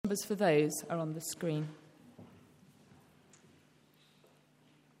numbers for those are on the screen.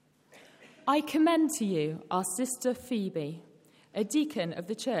 I commend to you our sister Phoebe, a deacon of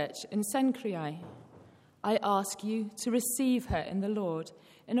the church in Cenchreae. I ask you to receive her in the Lord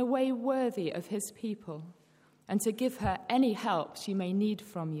in a way worthy of his people, and to give her any help she may need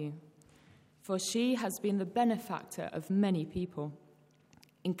from you, for she has been the benefactor of many people,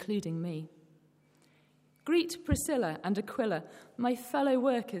 including me. Greet Priscilla and Aquila, my fellow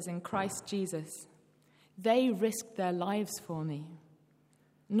workers in Christ Jesus. They risked their lives for me.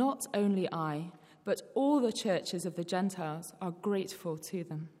 Not only I, but all the churches of the Gentiles are grateful to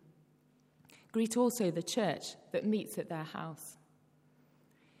them. Greet also the church that meets at their house.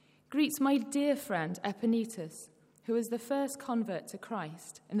 Greet my dear friend Epaenetus, who is the first convert to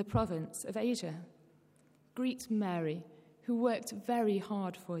Christ in the province of Asia. Greet Mary, who worked very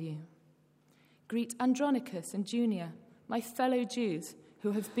hard for you. Greet Andronicus and Junia, my fellow Jews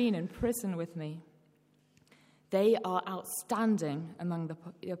who have been in prison with me. They are outstanding among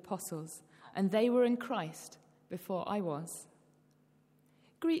the apostles, and they were in Christ before I was.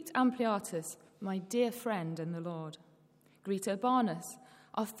 Greet Ampliatus, my dear friend in the Lord. Greet Urbanus,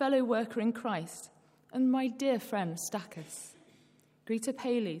 our fellow worker in Christ, and my dear friend Stachys. Greet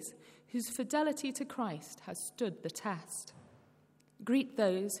Apelles, whose fidelity to Christ has stood the test. Greet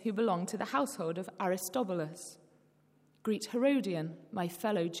those who belong to the household of Aristobulus. Greet Herodion, my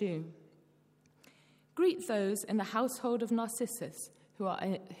fellow Jew. Greet those in the household of Narcissus who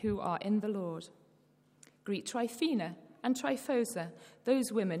are in the Lord. Greet Tryphena and Tryphosa,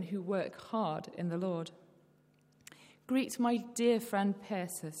 those women who work hard in the Lord. Greet my dear friend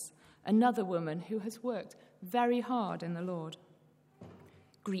Persis, another woman who has worked very hard in the Lord.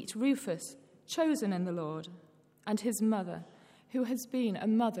 Greet Rufus, chosen in the Lord, and his mother, who has been a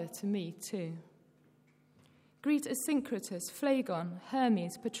mother to me too. Greet Asyncritus, Phlegon,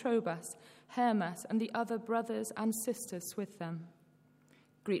 Hermes, Patrobas, Hermas, and the other brothers and sisters with them.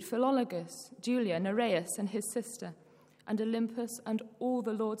 Greet Philologus, Julia, Nereus and his sister, and Olympus and all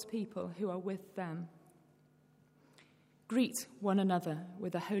the Lord's people who are with them. Greet one another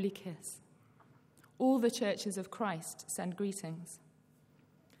with a holy kiss. All the churches of Christ send greetings.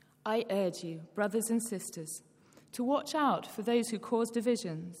 I urge you, brothers and sisters, to watch out for those who cause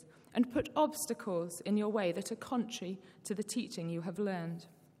divisions and put obstacles in your way that are contrary to the teaching you have learned.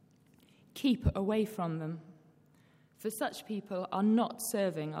 Keep away from them, for such people are not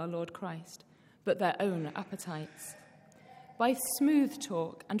serving our Lord Christ, but their own appetites. By smooth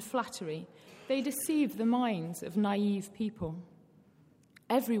talk and flattery, they deceive the minds of naive people.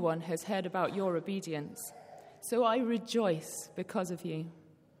 Everyone has heard about your obedience, so I rejoice because of you.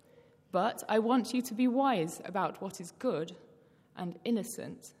 But I want you to be wise about what is good and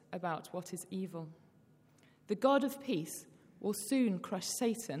innocent about what is evil. The God of peace will soon crush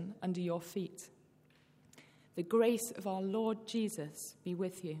Satan under your feet. The grace of our Lord Jesus be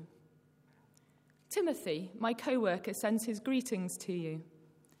with you. Timothy, my co-worker, sends his greetings to you,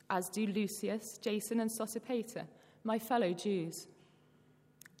 as do Lucius, Jason, and Sosipater, my fellow Jews.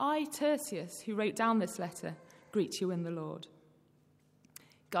 I, Tertius, who wrote down this letter, greet you in the Lord.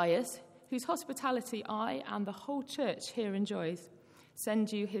 Gaius, whose hospitality I and the whole church here enjoys,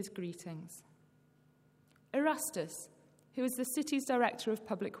 send you his greetings. Erastus, who is the city's director of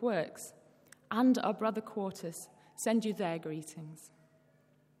public works, and our brother Quartus, send you their greetings.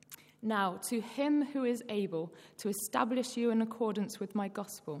 Now, to him who is able to establish you in accordance with my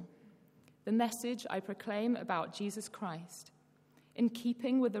gospel, the message I proclaim about Jesus Christ, in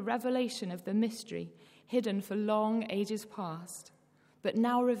keeping with the revelation of the mystery hidden for long ages past, but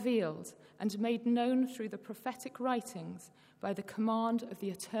now revealed and made known through the prophetic writings by the command of the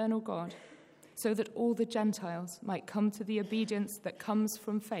eternal God, so that all the Gentiles might come to the obedience that comes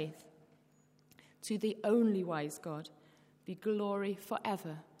from faith. To the only wise God be glory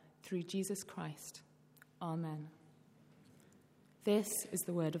forever through Jesus Christ. Amen. This is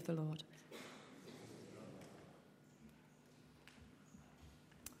the word of the Lord.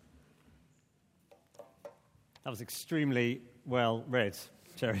 That was extremely well read,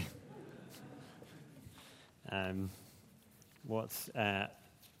 Jerry. What's a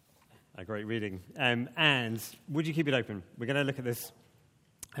great reading. And would you keep it open? We're going to look at this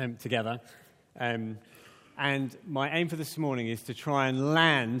together. And my aim for this morning is to try and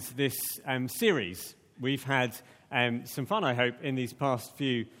land this series. We've had some fun, I hope, in these past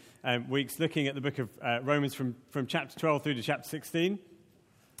few weeks looking at the book of Romans from chapter 12 through to chapter 16.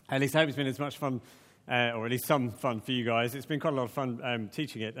 At least I hope it's been as much fun, or at least some fun for you guys. It's been quite a lot of fun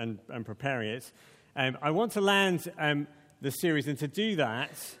teaching it and preparing it. I want to land the series, and to do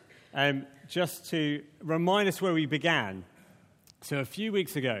that, just to remind us where we began. So a few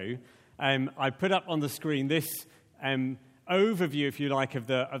weeks ago, I put up on the screen this overview, if you like, of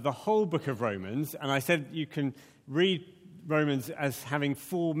the whole book of Romans, and I said you can read Romans as having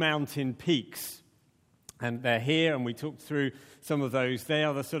 4 mountain peaks, and they're here, and we talked through some of those. They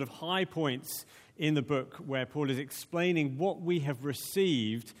are the sort of high points in the book where Paul is explaining what we have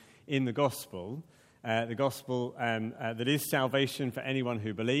received in the gospel that is salvation for anyone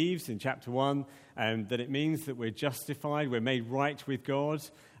who believes in chapter 1, that it means that we're justified, we're made right with God.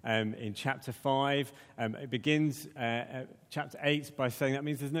 In chapter 5, it begins chapter 8 by saying that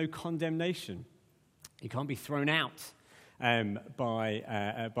means there's no condemnation. You can't be thrown out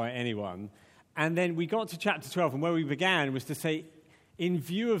by anyone. And then we got to chapter 12, and where we began was to say, in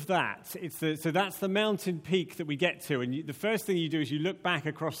view of that, so that's the mountain peak that we get to, and the first thing you do is you look back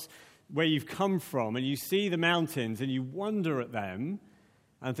across where you've come from, and you see the mountains, and you wonder at them,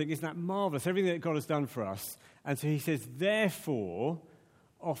 and think, isn't that marvelous, everything that God has done for us? And so he says, therefore,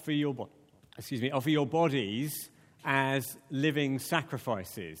 offer your bodies as living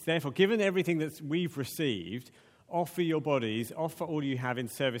sacrifices. Therefore, given everything that we've received, offer your bodies, offer all you have in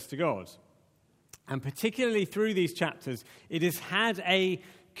service to God. And particularly through these chapters, it has had a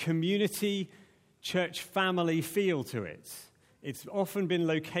community, church family feel to it. It's often been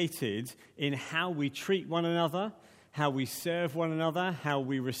located in how we treat one another, how we serve one another, how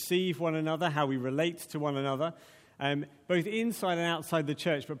we receive one another, how we relate to one another, both inside and outside the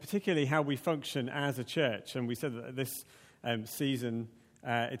church, but particularly how we function as a church. And we said that this season,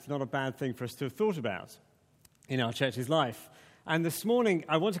 it's not a bad thing for us to have thought about in our church's life. And this morning,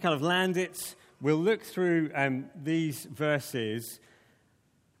 I want to kind of land it. We'll look through these verses,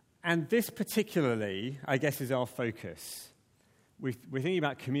 and this particularly, I guess, is our focus. We're thinking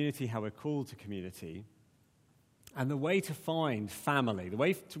about community, how we're called to community, and the way to find family, the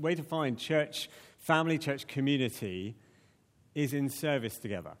way to find church family, church community, is in service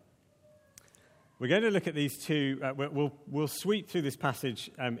together. We're going to look at these two. We'll sweep through this passage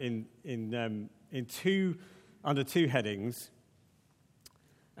under two headings.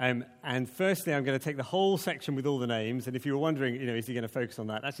 And firstly, I'm going to take the whole section with all the names. And if you were wondering, is he going to focus on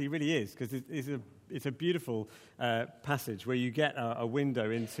that? Actually, he really is, because it's a beautiful passage where you get a window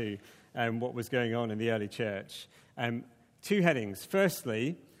into what was going on in the early church. 2 headings.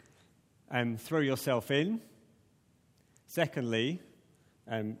 Firstly, throw yourself in. Secondly,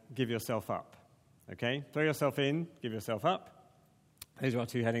 give yourself up. Okay? Throw yourself in, give yourself up. Those are our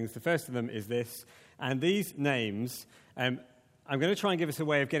 2 headings. The first of them is this. And these names, I'm going to try and give us a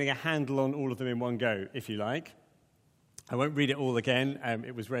way of getting a handle on all of them in one go, if you like. I won't read it all again.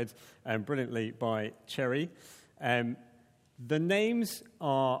 It was read brilliantly by Cherry. The names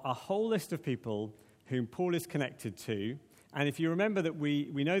are a whole list of people whom Paul is connected to. And if you remember that we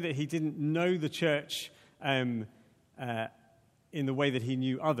know that he didn't know the church in the way that he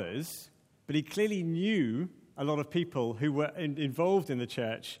knew others, but he clearly knew a lot of people who were involved in the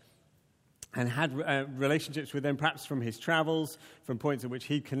church and had relationships with them, perhaps from his travels, from points at which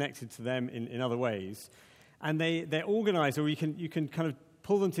he connected to them in other ways. And they're organized, or you can kind of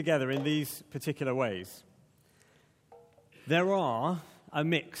pull them together in these particular ways. There are a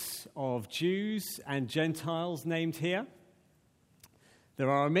mix of Jews and Gentiles named here. There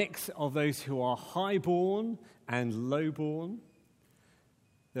are a mix of those who are highborn and lowborn.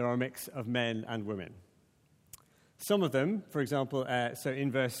 There are a mix of men and women. Some of them, for example, so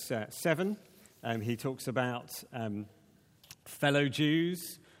in verse 7, he talks about fellow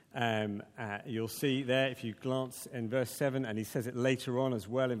Jews. You'll see there, if you glance in verse 7, and he says it later on as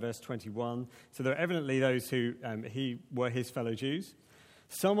well in verse 21. So there are evidently those who were his fellow Jews.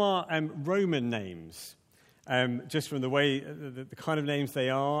 Some are Roman names, just from the way, the kind of names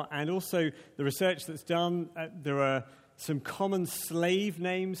they are, and also the research that's done. There are some common slave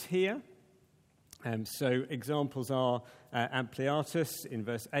names here. So examples are Ampliatus in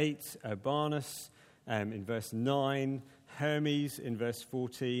verse 8, Urbanus in verse 9, Hermes in verse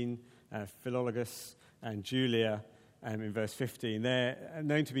 14, Philologus and Julia in verse 15. They're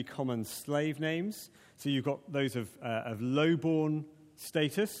known to be common slave names. So you've got those of lowborn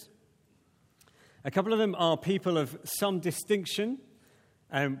status. A couple of them are people of some distinction,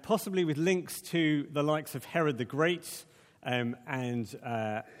 possibly with links to the likes of Herod the Great, and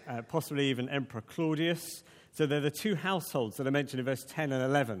possibly even Emperor Claudius. So they're the 2 households that are mentioned in verse 10 and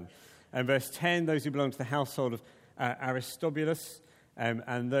 11. And verse 10, those who belong to the household of Aristobulus,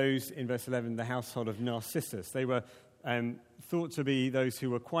 and those in verse 11, the household of Narcissus. They were thought to be those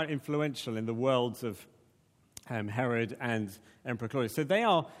who were quite influential in the worlds of Herod and Emperor Claudius. So they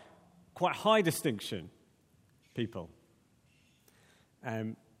are quite high distinction people.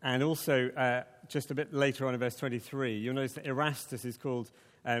 And also just a bit later on in verse 23, you'll notice that Erastus is called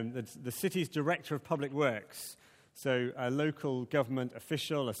the city's director of public works. So a local government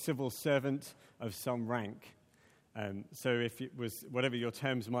official, a civil servant of some rank. So if it was whatever your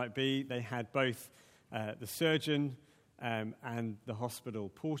terms might be, they had both the surgeon and the hospital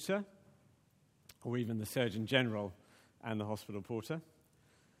porter, or even the Surgeon General and the hospital porter.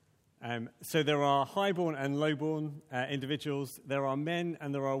 So there are highborn and lowborn individuals. There are men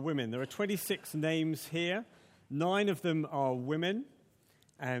and there are women. There are 26 names here. 9 of them are women.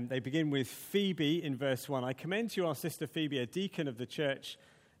 They begin with Phoebe in verse 1. I commend to you our sister Phoebe, a deacon of the church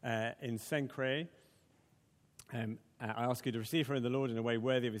in Cenchreae. I ask you to receive her in the Lord in a way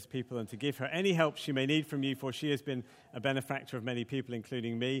worthy of his people and to give her any help she may need from you, for she has been a benefactor of many people,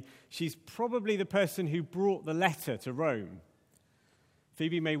 including me. She's probably the person who brought the letter to Rome.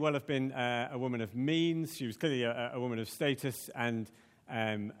 Phoebe may well have been a woman of means. She was clearly a woman of status and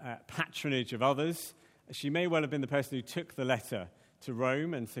patronage of others. She may well have been the person who took the letter to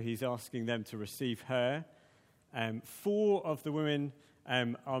Rome, and so he's asking them to receive her. 4 of the women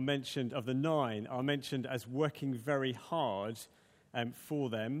are mentioned, of the 9, are mentioned as working very hard for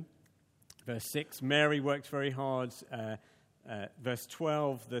them. Verse 6, Mary worked very hard. Verse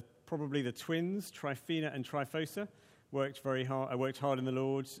 12, probably the twins, Tryphena and Tryphosa, worked hard in the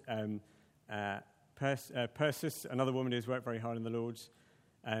Lord. Persis, another woman who's worked very hard in the Lord.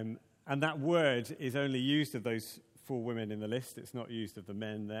 And that word is only used of those 4 women in the list. It's not used of the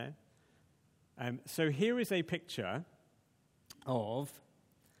men there. So here is a picture of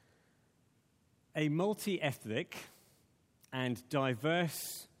a multi-ethnic and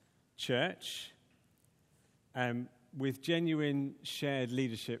diverse church with genuine shared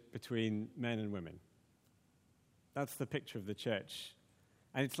leadership between men and women. That's the picture of the church.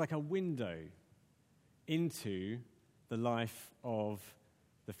 And it's like a window into the life of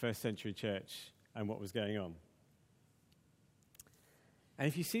the first century church and what was going on. And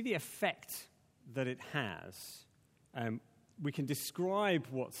if you see the effect that it has, we can describe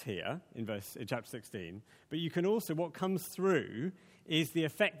what's here in chapter 16, but you can also, what comes through is the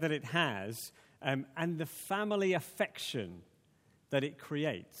effect that it has and the family affection that it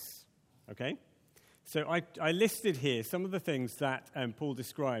creates. Okay? So I listed here some of the things that Paul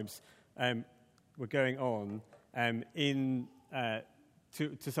describes were going on to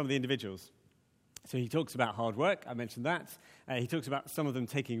some of the individuals. So he talks about hard work, I mentioned that. He talks about some of them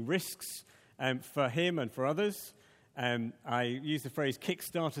taking risks for him and for others. I use the phrase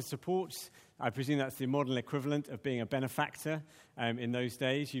Kickstarter support. I presume that's the modern equivalent of being a benefactor in those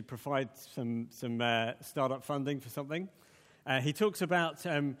days. You'd provide some startup funding for something. He talks about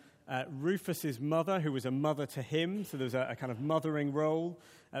Rufus's mother, who was a mother to him. So there's a kind of mothering role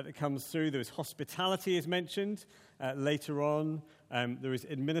that comes through. There was hospitality is mentioned later on. There is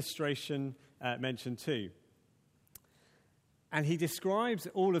administration mentioned too. And he describes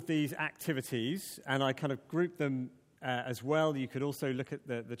all of these activities, and I kind of group them as well. You could also look at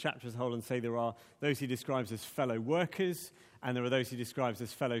the chapter as a whole and say there are those he describes as fellow workers, and there are those he describes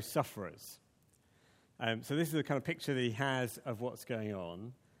as fellow sufferers. So this is the kind of picture that he has of what's going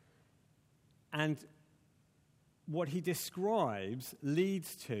on. And what he describes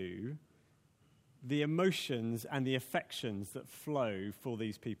leads to the emotions and the affections that flow for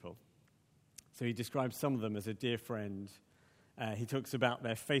these people. So he describes some of them as a dear friend. He talks about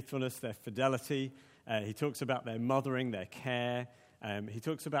their faithfulness, their fidelity. He talks about their mothering, their care. He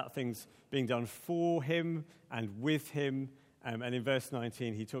talks about things being done for him and with him. And in verse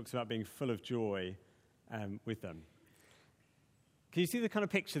 19, he talks about being full of joy with them. Can you see the kind of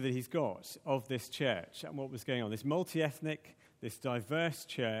picture that he's got of this church and what was going on? This multi-ethnic, this diverse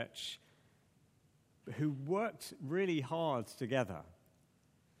church who worked really hard together,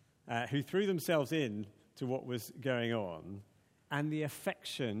 who threw themselves in to what was going on, and the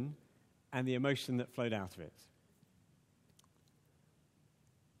affection and the emotion that flowed out of it.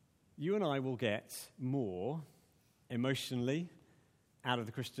 You and I will get more emotionally out of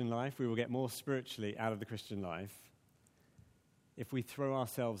the Christian life. We will get more spiritually out of the Christian life if we throw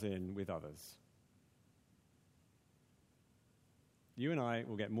ourselves in with others. You and I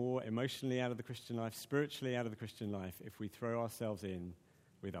will get more emotionally out of the Christian life, spiritually out of the Christian life, if we throw ourselves in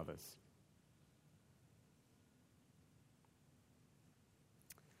with others.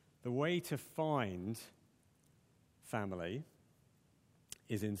 The way to find family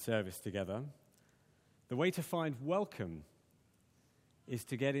is in service together. The way to find welcome is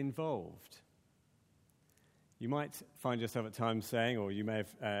to get involved. You might find yourself at times saying, or you may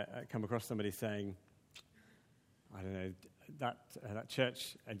have come across somebody saying, I don't know, that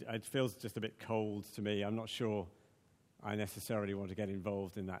church, it feels just a bit cold to me. I'm not sure I necessarily want to get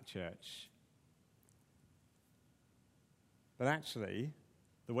involved in that church. But actually,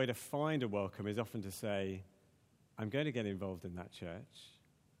 the way to find a welcome is often to say, I'm going to get involved in that church.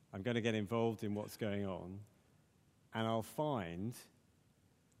 I'm going to get involved in what's going on. And I'll find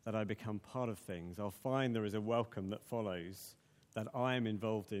that I become part of things. I'll find there is a welcome that follows that I am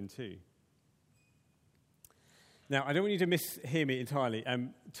involved in too. Now, I don't want you to mishear me entirely.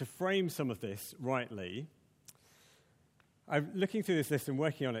 To frame some of this rightly, I'm looking through this list and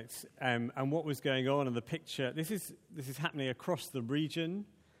working on it, and what was going on and the picture. This is happening across the region.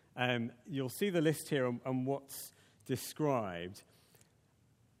 You'll see the list here on what's described.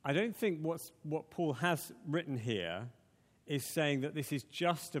 I don't think what Paul has written here is saying that this is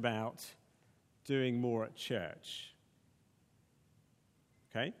just about doing more at church.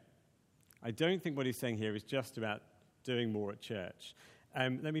 Okay? I don't think what he's saying here is just about doing more at church.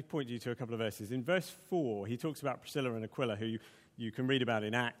 Let me point you to a couple of verses. In verse 4, he talks about Priscilla and Aquila, who you can read about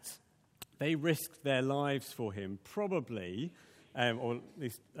in Acts. They risked their lives for him, probably, or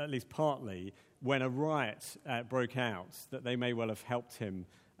at least partly, when a riot broke out, that they may well have helped him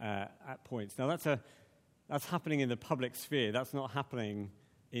at points. Now, that's happening in the public sphere. That's not happening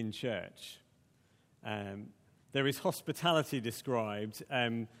in church. There is hospitality described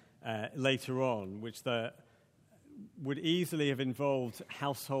later on, which would easily have involved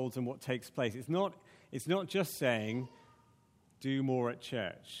households and what takes place. It's not just saying, do more at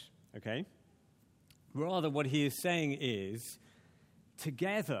church, okay? Rather, what he is saying is,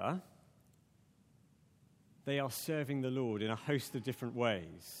 together, they are serving the Lord in a host of different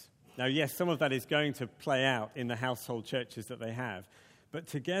ways. Now, yes, some of that is going to play out in the household churches that they have, but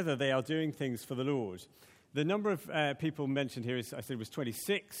together they are doing things for the Lord. The number of people mentioned here, was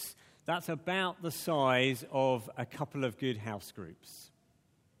 26. That's about the size of a couple of good house groups.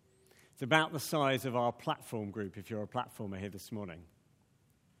 It's about the size of our platform group, if you're a platformer here this morning.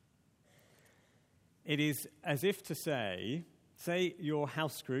 It is as if to say your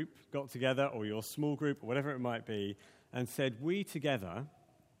house group got together, or your small group, or whatever it might be, and said, we together,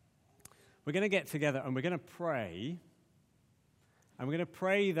 we're going to get together and we're going to pray, and we're going to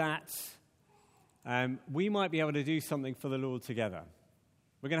pray that we might be able to do something for the Lord together.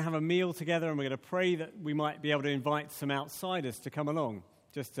 We're going to have a meal together, and we're going to pray that we might be able to invite some outsiders to come along,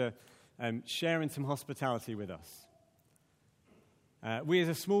 just to share in some hospitality with us. We as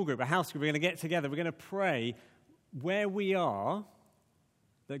a small group, a house group, we're going to get together. We're going to pray where we are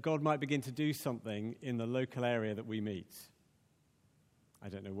that God might begin to do something in the local area that we meet. I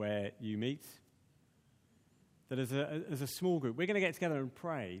don't know where you meet. That as a small group, we're going to get together and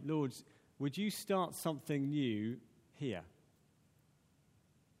pray, Lord, would you start something new here?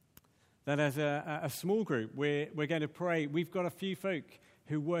 That as a small group, we're going to pray. We've got a few folk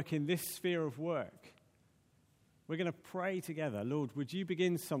who work in this sphere of work. We're going to pray together. Lord, would you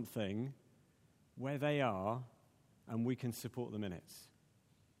begin something where they are, and we can support them in it?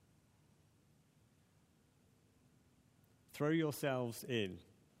 Throw yourselves in.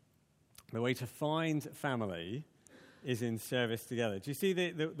 The way to find family is in service together. Do you see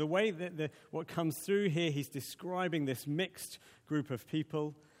the way that what comes through here? He's describing this mixed group of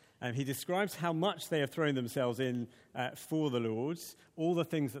people. He describes how much they have thrown themselves in for the Lord, all the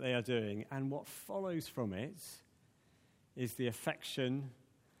things that they are doing, and what follows from it is the affection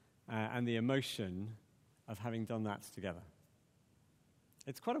and the emotion of having done that together.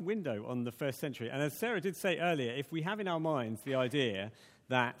 It's quite a window on the first century. And as Sarah did say earlier, if we have in our minds the idea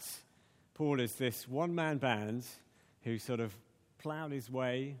that Paul is this one-man band who sort of ploughed his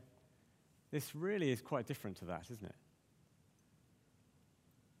way, this really is quite different to that, isn't it?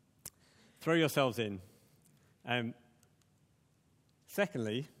 Throw yourselves in.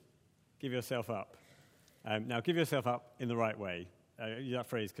 Secondly, give yourself up. Now, give yourself up in the right way. That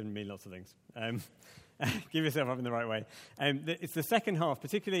phrase can mean lots of things. Give yourself up in the right way. It's the second half,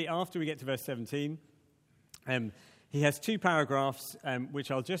 particularly after we get to verse 17. He has two paragraphs, which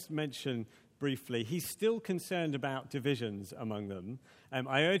I'll just mention briefly. He's still concerned about divisions among them.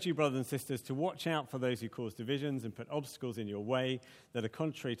 I urge you, brothers and sisters, to watch out for those who cause divisions and put obstacles in your way that are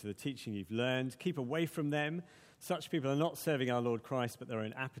contrary to the teaching you've learned. Keep away from them. Such people are not serving our Lord Christ, but their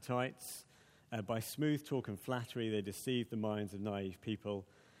own appetites. By smooth talk and flattery, they deceive the minds of naive people.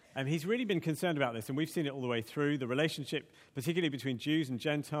 He's really been concerned about this, and we've seen it all the way through. The relationship, particularly between Jews and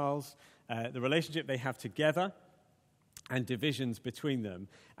Gentiles, the relationship they have together, and divisions between them.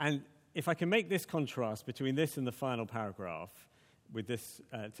 And if I can make this contrast between this and the final paragraph, with this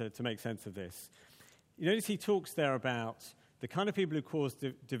to make sense of this, you notice he talks there about the kind of people who cause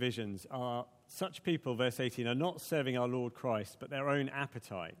divisions are such people, verse 18, are not serving our Lord Christ, but their own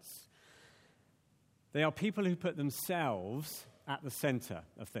appetites. They are people who put themselves at the center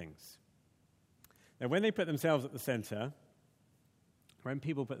of things. Now, when they put themselves at the center, When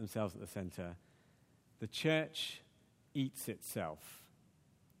people put themselves at the center, the church eats itself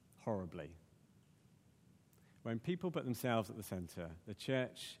horribly. When people put themselves at the center, the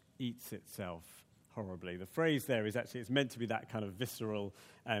church eats itself horribly. The phrase there is actually, it's meant to be that kind of visceral,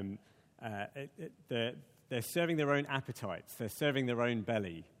 they're serving their own appetites, they're serving their own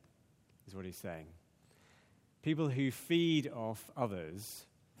belly, is what he's saying. People who feed off others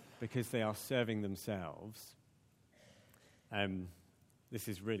because they are serving themselves. This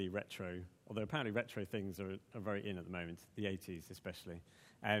is really retro, although apparently retro things are very in at the moment, the 80s especially.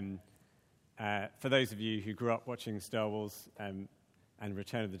 For those of you who grew up watching Star Wars and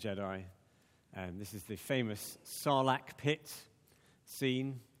Return of the Jedi, this is the famous Sarlacc pit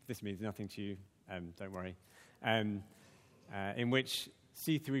scene. This means nothing to you, don't worry. In which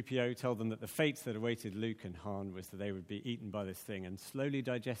C-3PO told them that the fates that awaited Luke and Han was that they would be eaten by this thing and slowly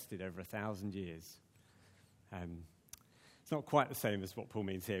digested over 1,000 years. It's not quite the same as what Paul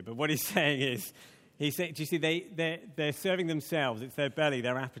means here, but what he's saying is, do you see, they're serving themselves, it's their belly,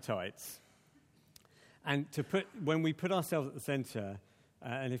 their appetites. And when we put ourselves at the center,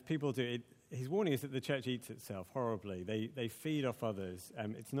 and if people do it, his warning is that the church eats itself horribly. They feed off others.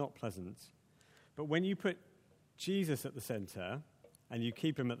 It's not pleasant. But when you put Jesus at the center, and you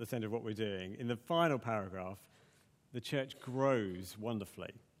keep him at the center of what we're doing, in the final paragraph, the church grows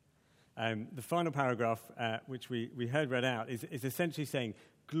wonderfully. The final paragraph, which we heard read out, is essentially saying,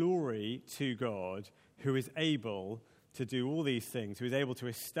 glory to God, who is able to do all these things, who is able to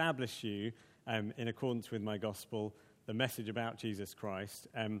establish you in accordance with my gospel, the message about Jesus Christ,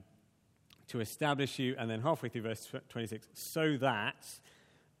 to establish you, and then halfway through verse 26, so that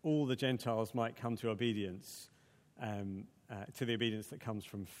all the Gentiles might come to obedience, to the obedience that comes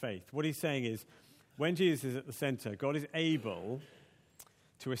from faith. What he's saying is, when Jesus is at the center, God is able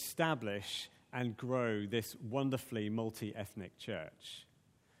to establish and grow this wonderfully multi-ethnic church.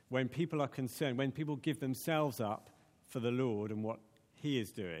 When people are concerned, when people give themselves up for the Lord and what he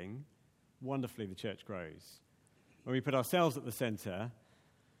is doing, wonderfully the church grows. When we put ourselves at the center,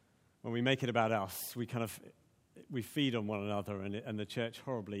 when we make it about us, we feed on one another and the church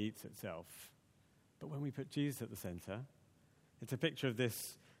horribly eats itself. But when we put Jesus at the center, it's a picture of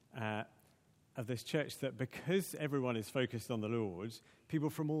this church that because everyone is focused on the Lord, people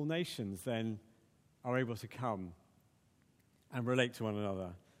from all nations then are able to come and relate to one another.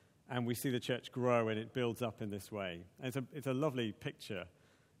 And we see the church grow and it builds up in this way. And it's a lovely picture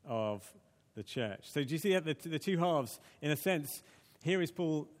of the church. So do you see the two halves? In a sense, here is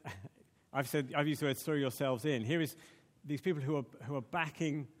Paul. I've used the word throw yourselves in. Here is these people who are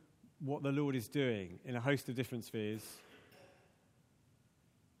backing what the Lord is doing in a host of different spheres.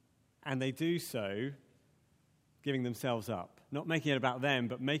 And they do so giving themselves up. Not making it about them,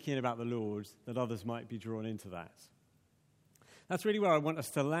 but making it about the Lord, that others might be drawn into that. That's really where I want us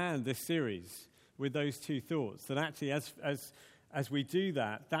to land this series, with those two thoughts. That actually, as we do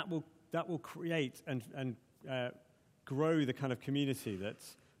that, that will create and grow the kind of community that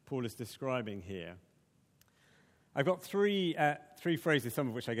Paul is describing here. I've got three phrases, some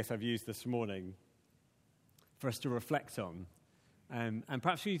of which I guess I've used this morning, for us to reflect on, and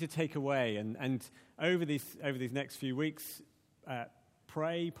perhaps for you to take away. And over these next few weeks,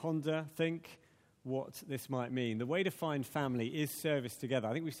 pray, ponder, think what this might mean. The way to find family is service together.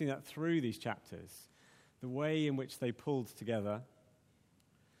 I think we've seen that through these chapters. The way in which they pulled together.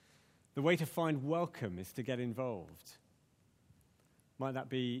 The way to find welcome is to get involved. Might that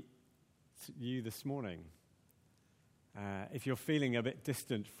be you this morning? If you're feeling a bit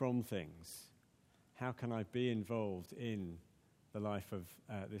distant from things, how can I be involved in the life of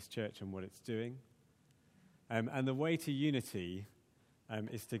this church and what it's doing? And the way to unity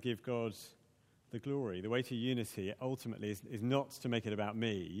is to give God the glory. The way to unity ultimately is not to make it about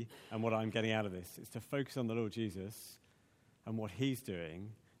me and what I'm getting out of this. It's to focus on the Lord Jesus and what he's doing,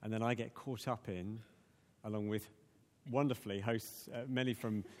 and then I get caught up in, along with wonderfully hosts, many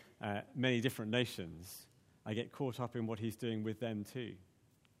from many different nations, I get caught up in what he's doing with them too.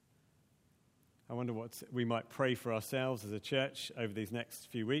 I wonder what we might pray for ourselves as a church over these next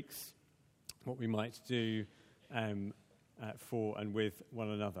few weeks, what we might do for and with one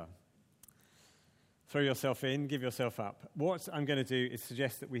another. Throw yourself in, give yourself up. What I'm going to do is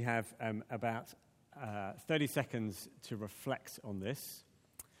suggest that we have about 30 seconds to reflect on this,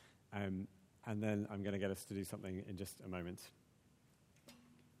 and then I'm going to get us to do something in just a moment.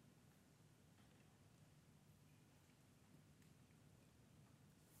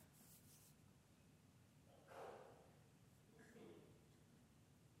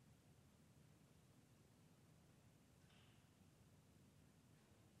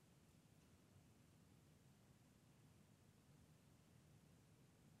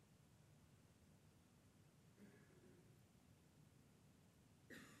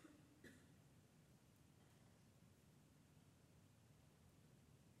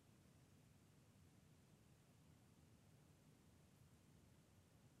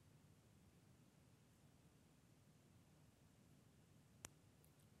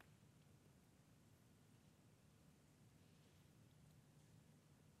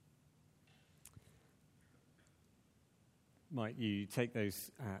 might you take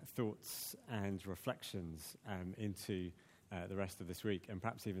those thoughts and reflections into the rest of this week and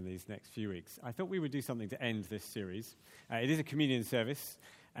perhaps even these next few weeks. I thought we would do something to end this series. It is a communion service.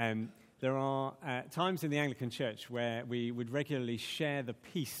 There are times in the Anglican Church where we would regularly share the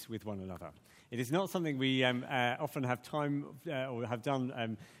peace with one another. It is not something we often have time or have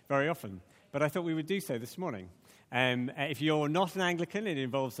done very often, but I thought we would do so this morning. If you're not an Anglican, it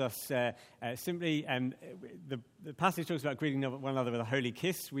involves us simply, the passage talks about greeting one another with a holy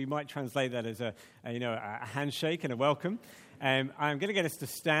kiss. We might translate that as a handshake and a welcome. I'm going to get us to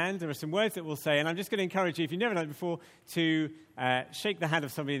stand. There are some words that we'll say, and I'm just going to encourage you, if you've never done it before, to shake the hand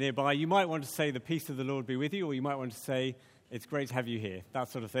of somebody nearby. You might want to say, the peace of the Lord be with you, or you might want to say, it's great to have you here, that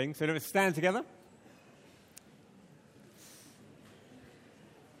sort of thing. So let's stand together.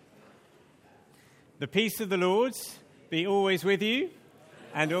 The peace of the Lord be always with you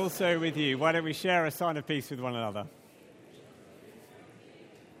and also with you. Why don't we share a sign of peace with one another?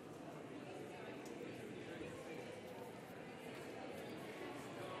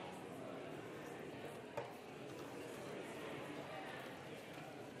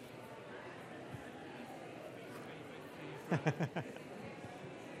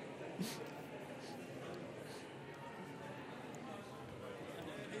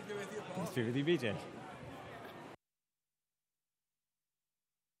 Peace be with you, BJ.